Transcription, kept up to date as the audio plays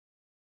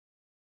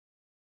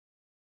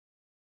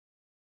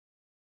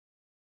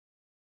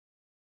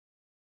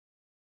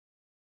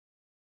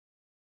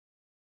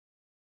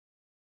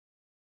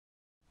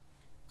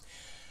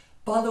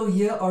Ballo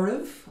ye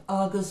oribh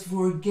agus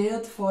bhur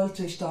géad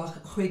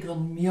fáilteach chuig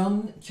an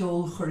mion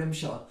ceol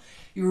chuirimseo.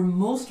 You're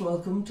most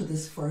welcome to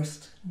this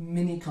first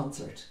mini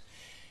concert.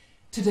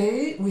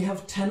 Today we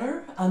have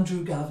tenor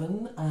Andrew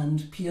Gavin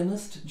and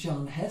pianist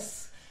John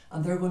Hess,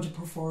 and they're going to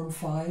perform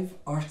 5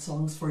 art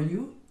songs for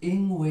you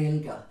in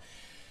Gaeilge.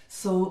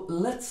 So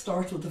let's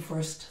start with the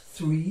first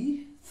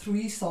three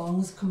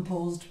songs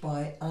composed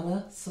by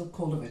Anna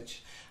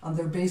Sokolovic, and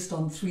they're based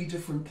on 3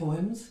 different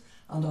poems,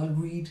 and I'll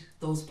read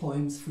those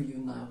poems for you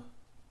now.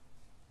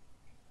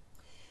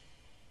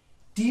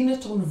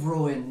 Dínit an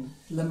Bhróin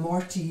le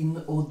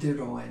Máirtin ó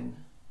Direáin.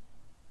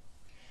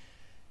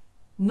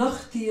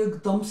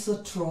 Nachtíag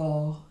domsa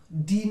trá,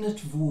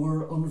 Dínit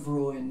mhór an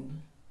Bhróin.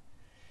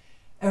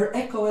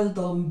 Eicáil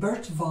dom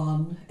bert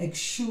van ag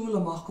siúil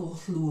amach ó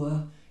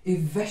chlua I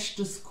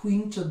bheistas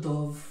cuinte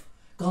dubh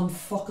gan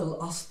focail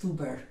astú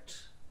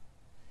bert.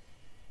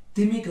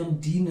 Dimig an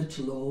Dínit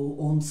lo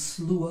ón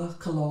slua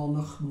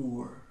calánach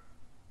mór.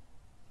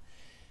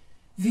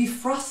 Bhí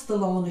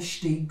freastalán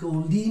istigh ó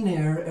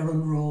línéir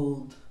an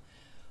ród.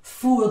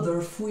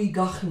 Fuadar faoi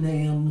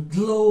gachnéan,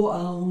 gló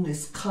ann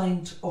is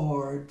caint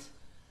ard.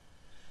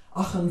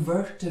 Ach an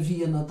bhirt a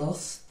bhí an a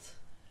dost,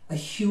 a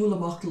siúil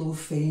amach lo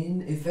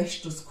féin I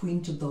bheistas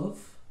cuinte dubh,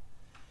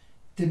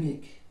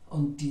 dimig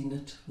an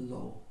Dínit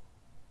lo.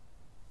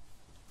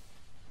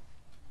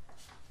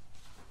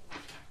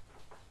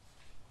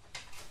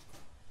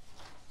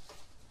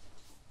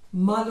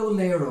 Mallo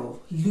lero,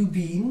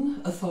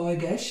 Lúibín atá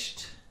ag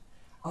eist,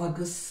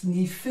 agus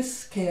ní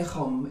fis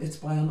chum, it's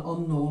by an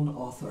unknown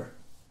author.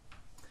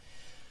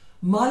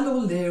 Mallo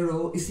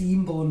lero is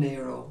imbo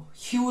nero,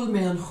 hiúil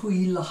me an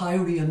chuil le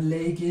hairí an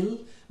léigil,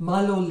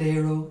 Mallo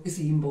lero is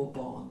imbo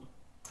bán.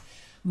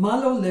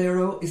 Mallo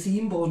lero is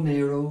imbo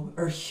nero,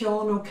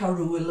 chean ó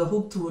carúil le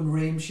hugtú an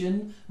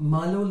réimsin,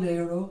 Mallo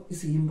lero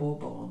is imbo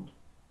bán.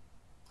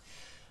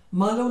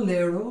 Mallo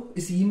lero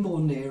is imbo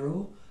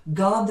nero,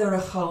 gad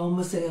a cham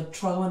is a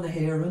trá na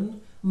héireann,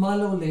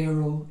 Mallo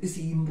lero is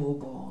imbo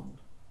bán.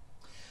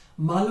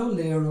 Mallo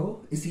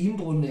lero is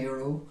imbo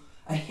nero,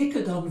 a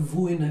hickad an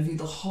bhuaine bhí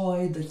de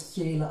háid de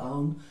chéile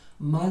an,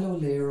 Mallo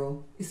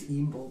lero is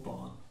imbo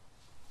bán.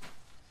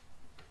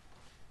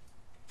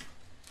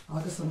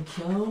 Agus an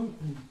ceann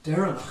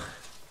Dáirine.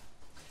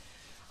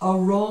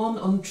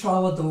 Amhrán an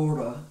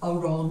treabhdóra,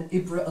 Amhrán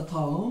oibre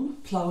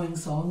atá, Ploughing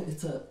song,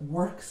 it's a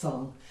work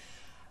song,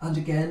 and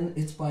again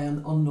it's by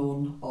an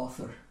unknown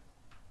author.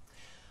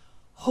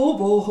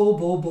 Hobo,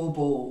 hobo,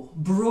 bo,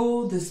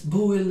 bro this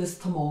buil is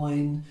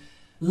tamáin,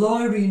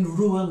 Dáirine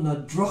ruan na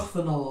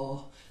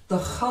drochhaná, de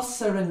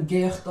chas an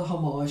gécht a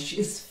hamáis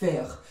is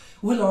féch,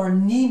 will our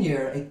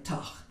nínéir ag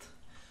tacht,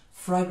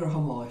 freigar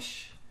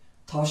hamáis,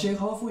 tá sé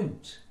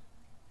ghafhaint.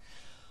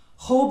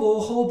 Hobo,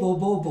 hobo,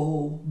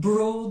 bo,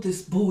 bro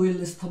this buil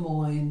is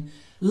tamáin,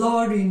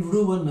 Dáirine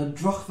ruan na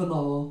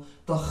drochhaná,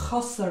 de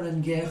chas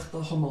an gécht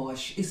a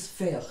hamáis is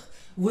féch,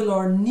 will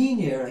our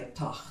nínéir ag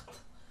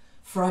tacht,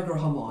 freigar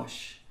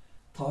hamáis,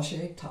 tá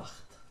sé ag tacht.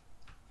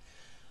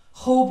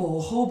 Hobo,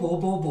 hobo,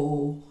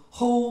 bo,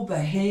 ho be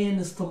héin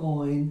is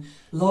tamáin,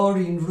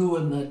 Dáirine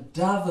ruan na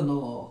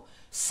dabaná,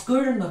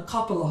 scur na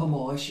capal a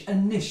hamáis, a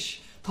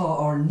nish tá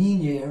our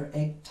nínéir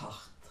ag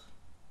tacht.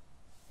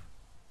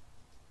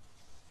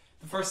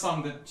 The first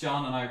song that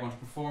John and I are going to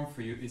perform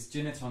for you is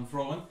Dínit an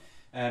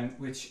Bhróin,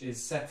 which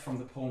is set from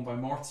the poem by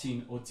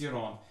Máirtin ó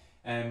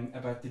Direáin,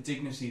 about the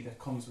dignity that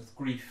comes with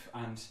grief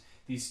and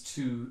these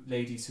 2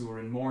 ladies who are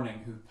in mourning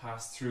who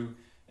pass through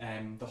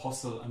the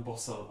hustle and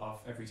bustle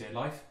of everyday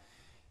life.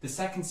 The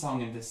second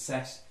song in this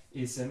set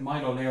is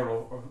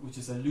Lero, which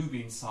is a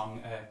Loobeen song,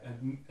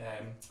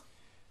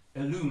 a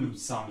Lúnú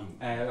song,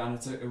 and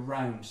it's a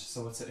round,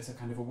 so it's a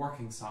kind of a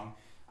working song.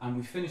 And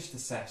we finish the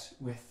set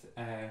with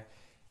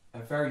a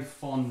very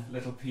fun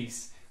little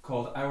piece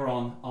called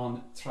Amhrán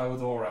an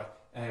treabhdóra,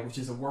 which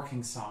is a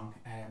working song,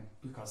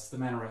 because the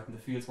men are out in the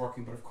fields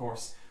working, but of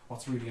course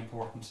what's really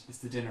important is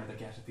the dinner they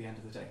get at the end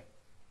of the day.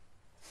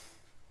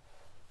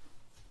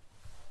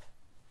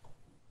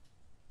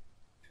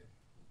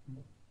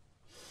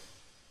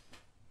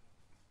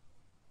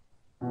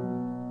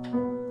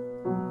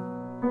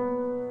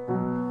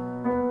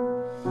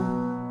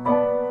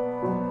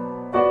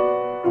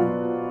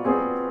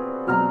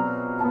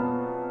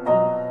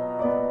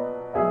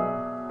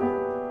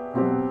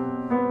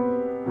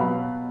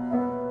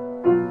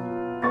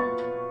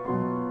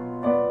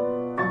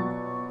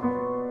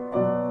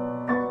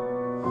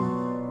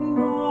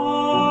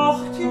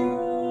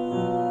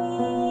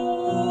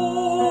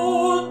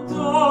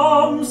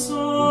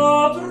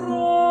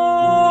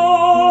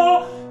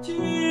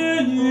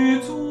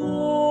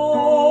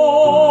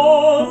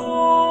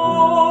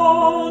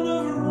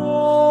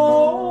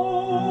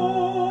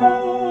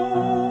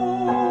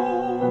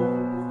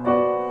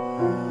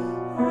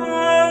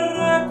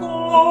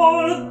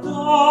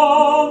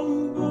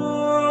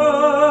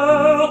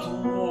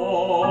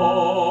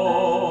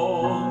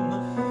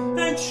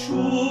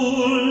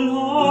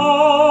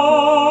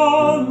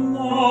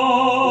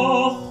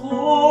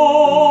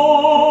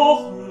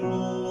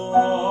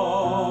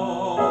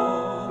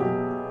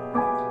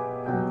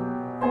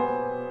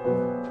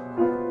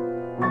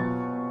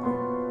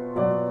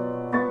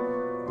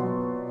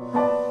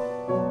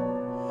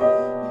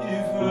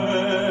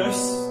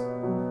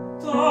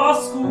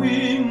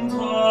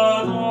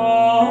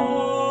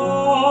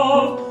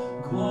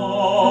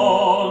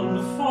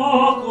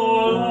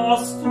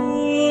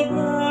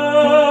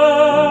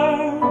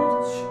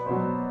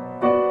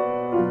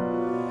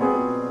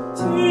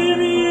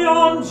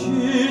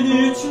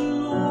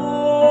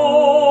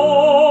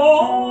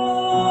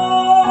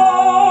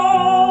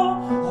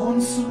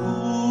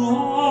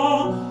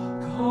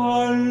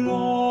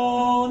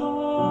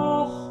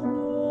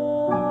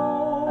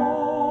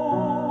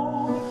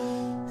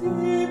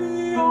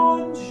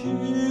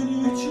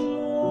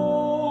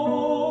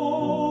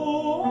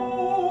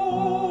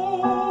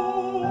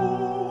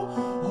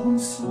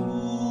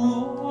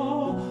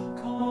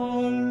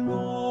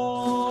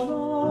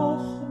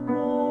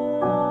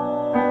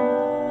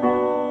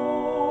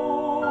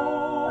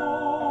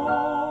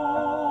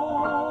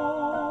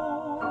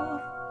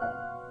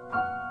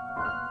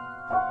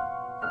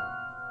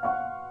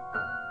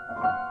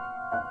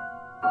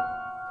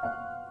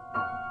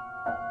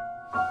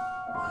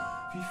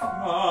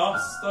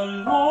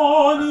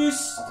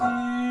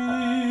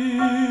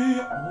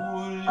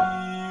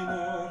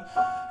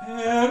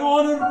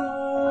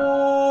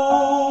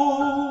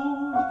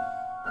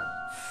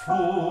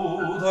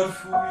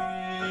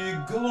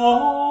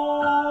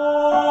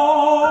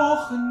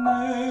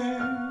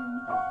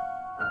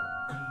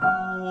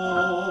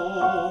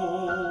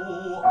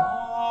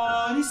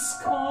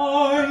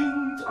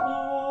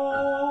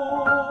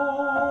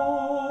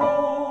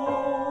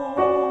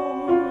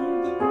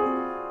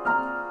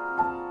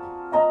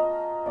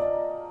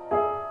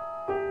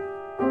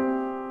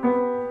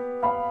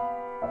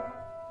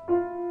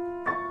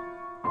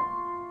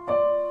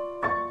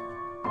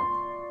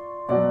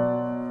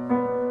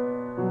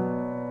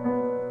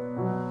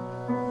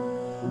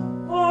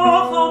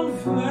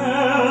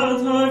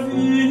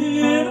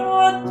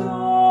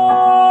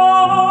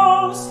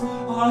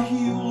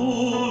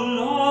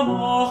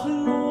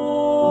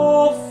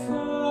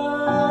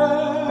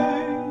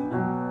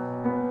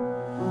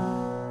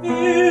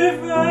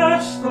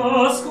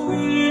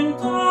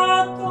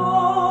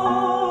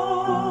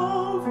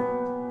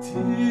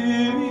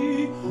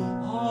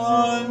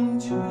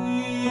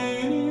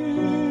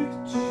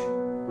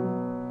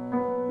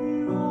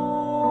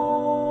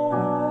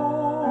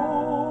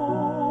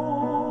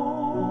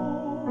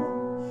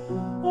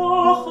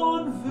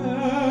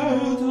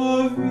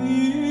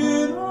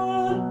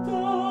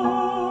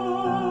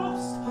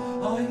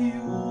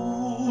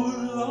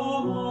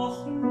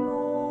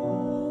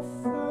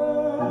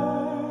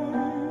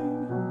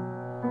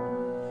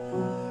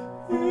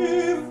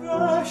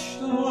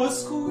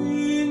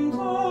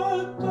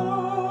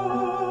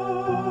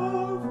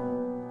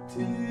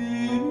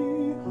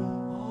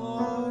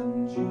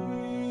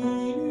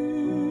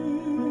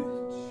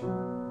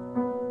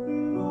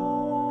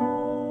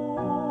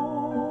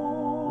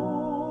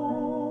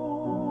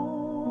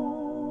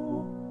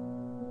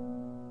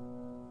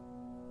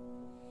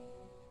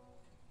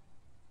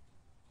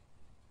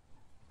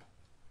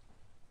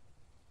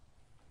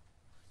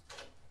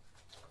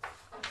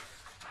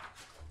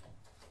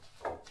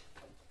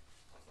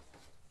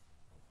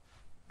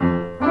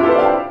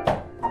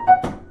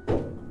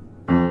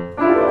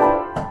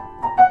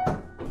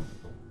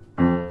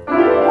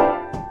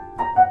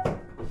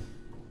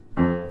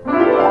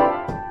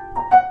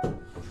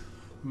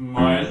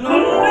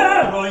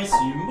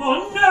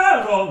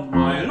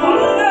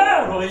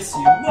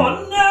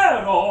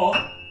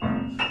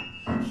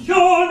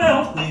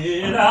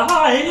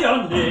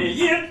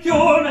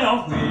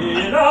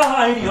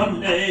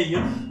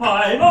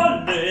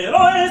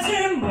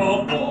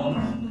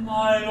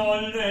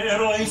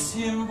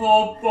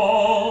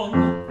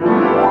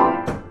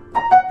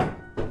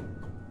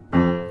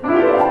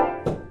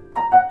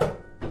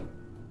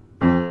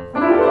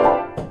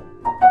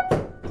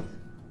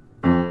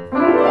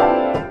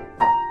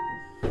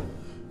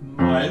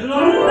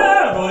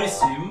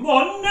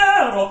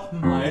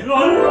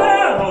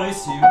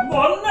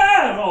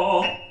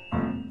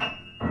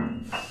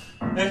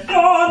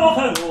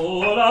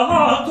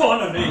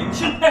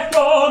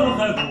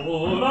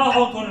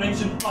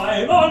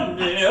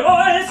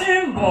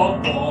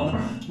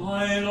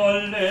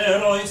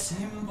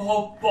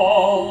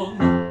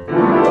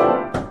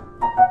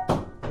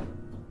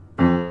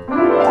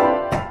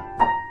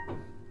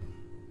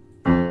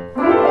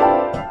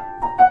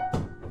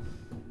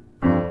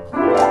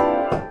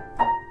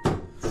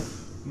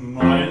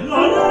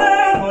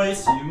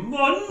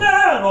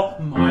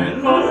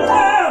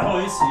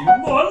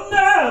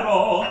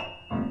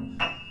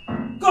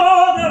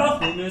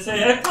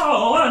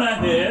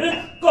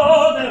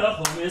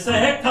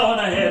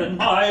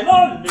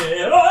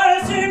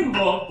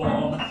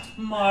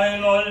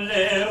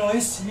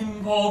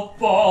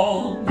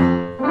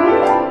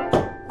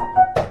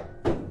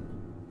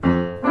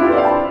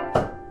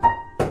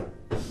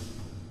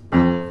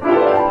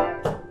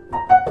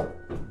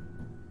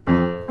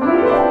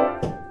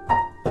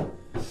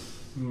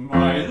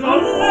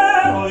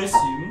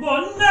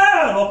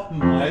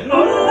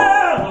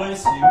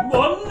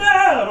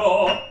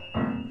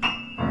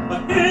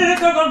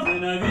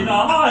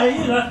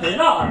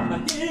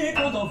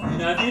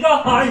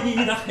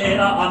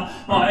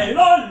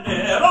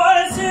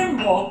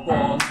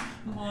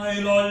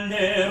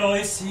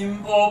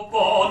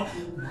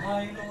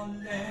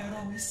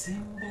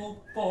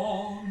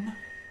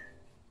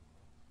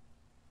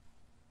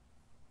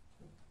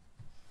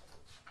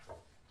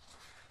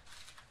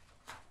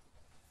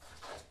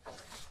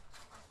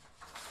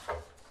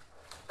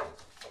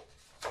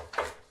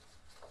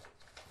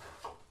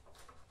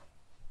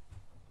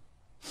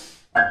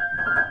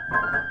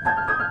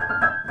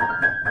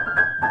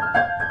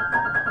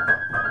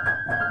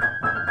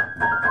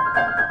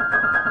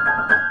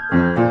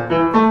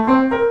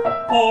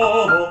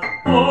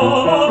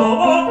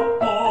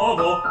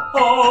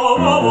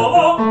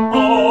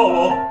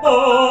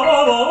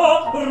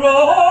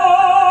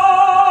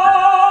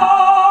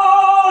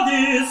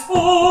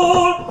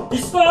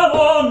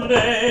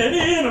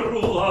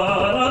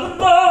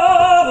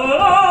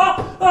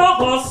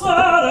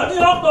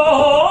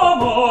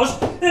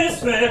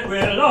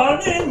 quella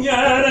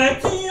miniere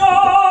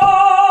chiara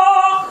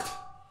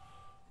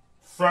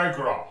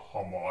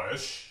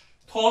Hamáis.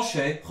 Tá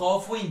sé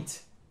chomh.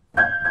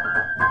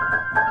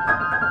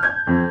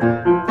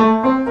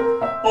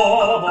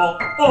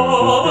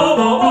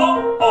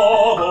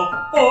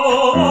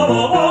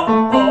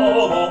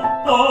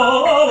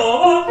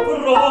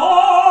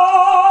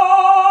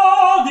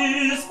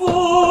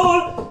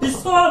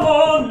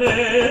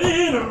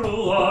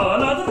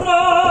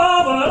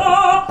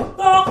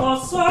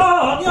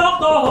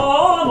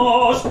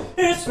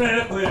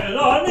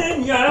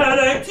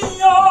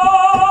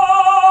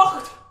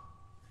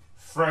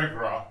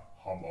 Fregra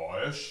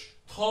Hamáis.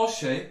 Tá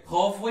sé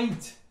chomh.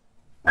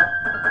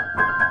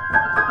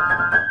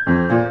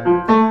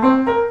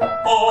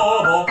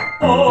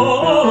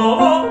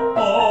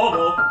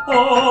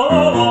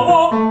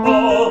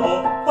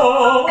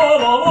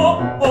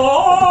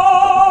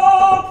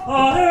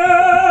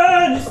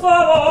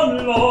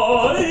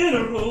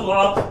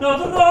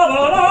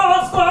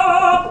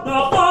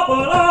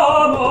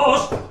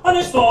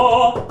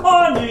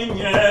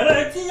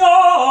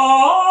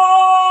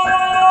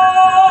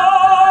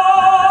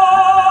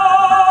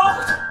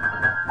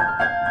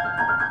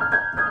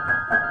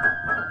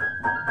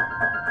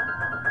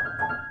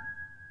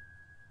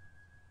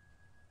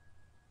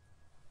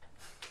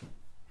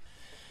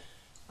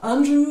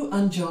 Andrew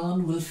and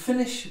John will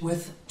finish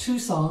with two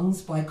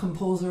songs by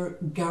composer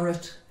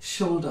Garrett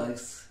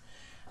Sholdice,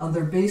 and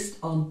they're based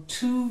on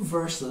two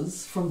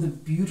verses from the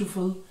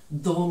beautiful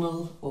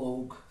Dónall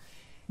Og,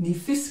 Ní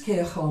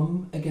Fiosca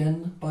Chum,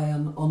 again by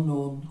an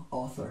unknown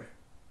author.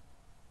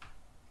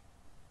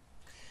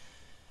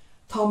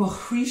 Tá mo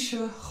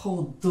chríse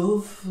cho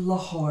dubh le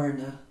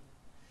háirne,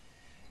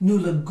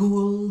 nó le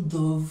gúil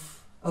dubh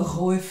a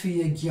chhroi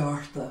fi a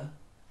ghearta,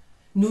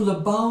 nó le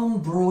bán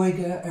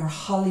bróige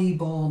chalí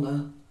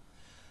bána,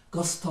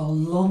 gus tá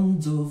lon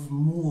dubh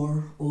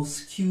mór os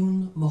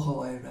ciún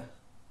Mheadhra.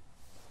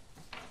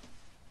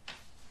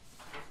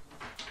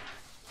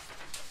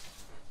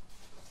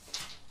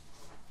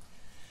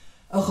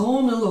 A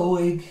ghána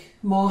lóig,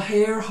 má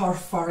héir haar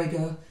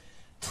farige,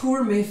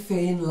 túr mé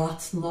féin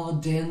leat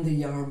ná déan de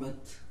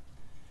dhearmid.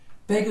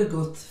 Beg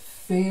agat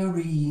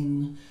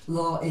féirín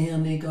lá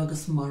éanig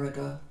agus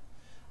marga,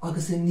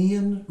 agus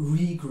iníon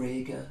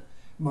rígréige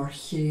mar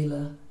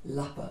chéile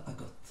lepa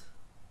agat.